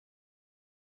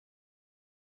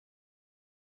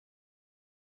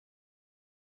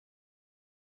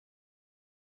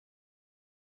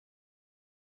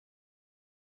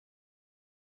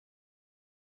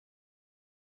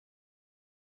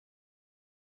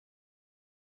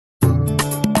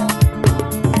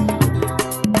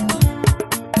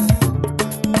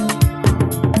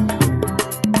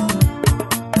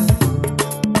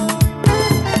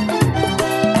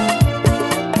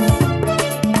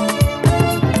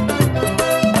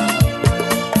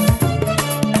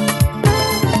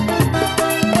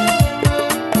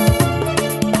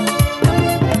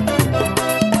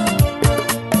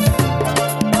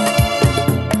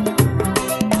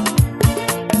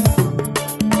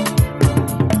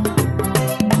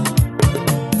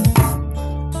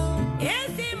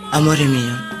Amore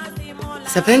mio,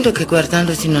 sapendo che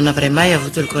guardandoti non avrei mai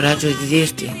avuto il coraggio di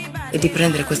dirti e di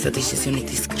prendere questa decisione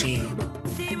ti scrivo.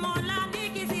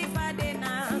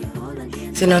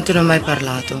 Se non te ne ho mai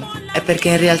parlato, è perché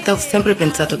in realtà ho sempre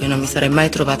pensato che non mi sarei mai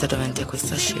trovata davanti a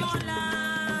questa scelta.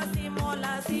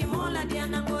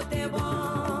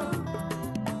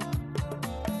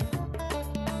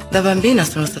 Da bambina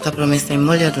sono stata promessa in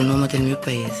moglie ad un uomo del mio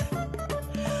paese.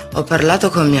 Ho parlato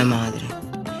con mia madre,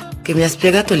 che mi ha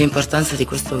spiegato l'importanza di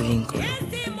questo vincolo.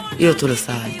 Io, tu lo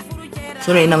sai,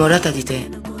 sono innamorata di te,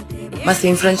 ma se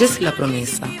infrangessi la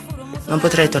promessa non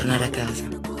potrei tornare a casa,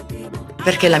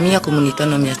 perché la mia comunità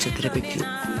non mi accetterebbe più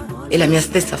e la mia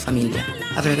stessa famiglia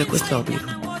avrebbe questo obbligo.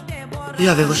 Io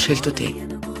avevo scelto te,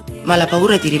 ma la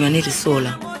paura di rimanere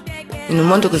sola in un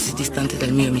mondo così distante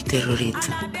dal mio mi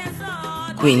terrorizza.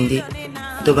 Quindi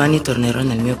domani tornerò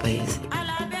nel mio paese.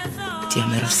 Ti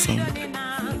amerò sempre.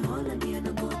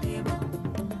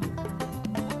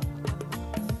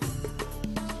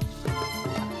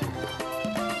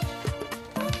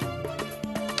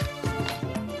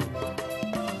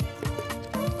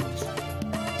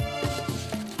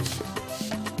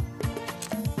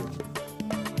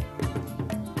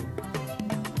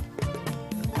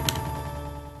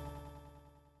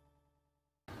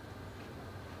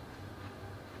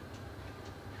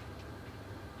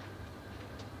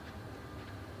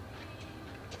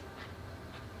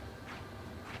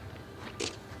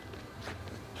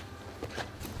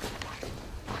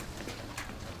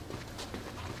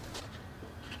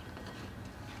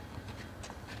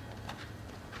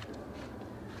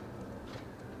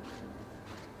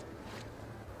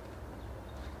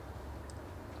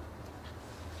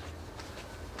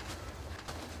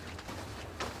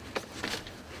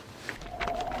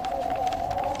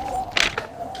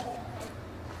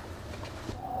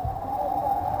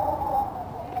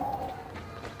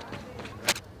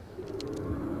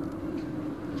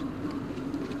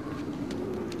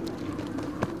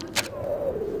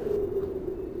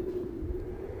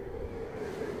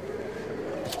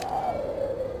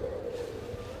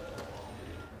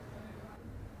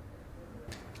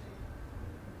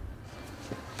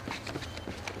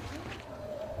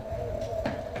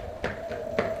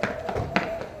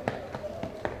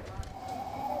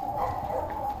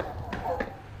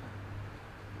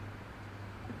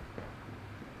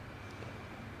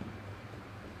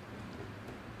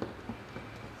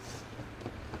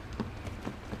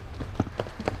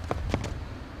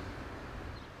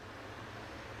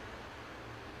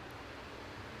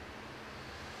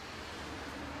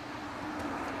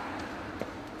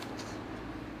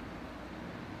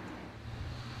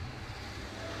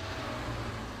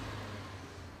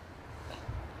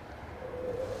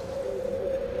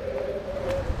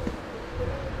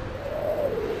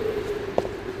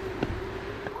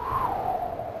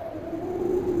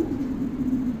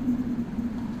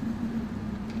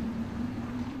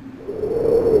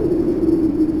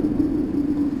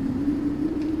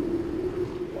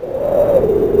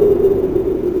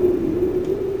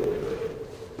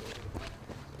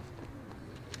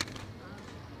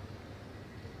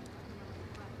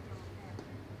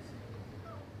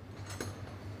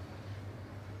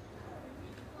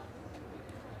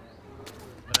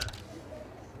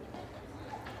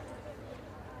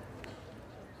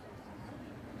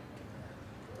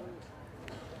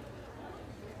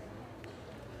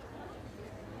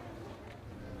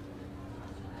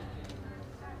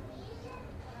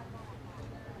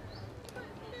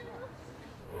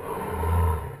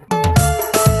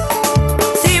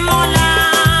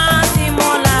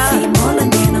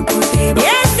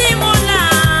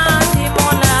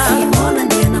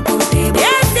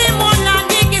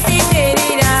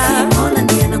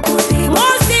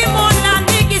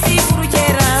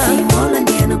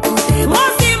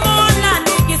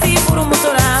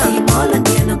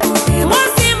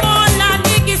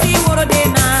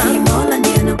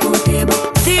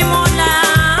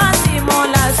 Simola,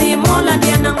 Simola, Simola,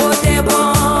 Diana Gotebo.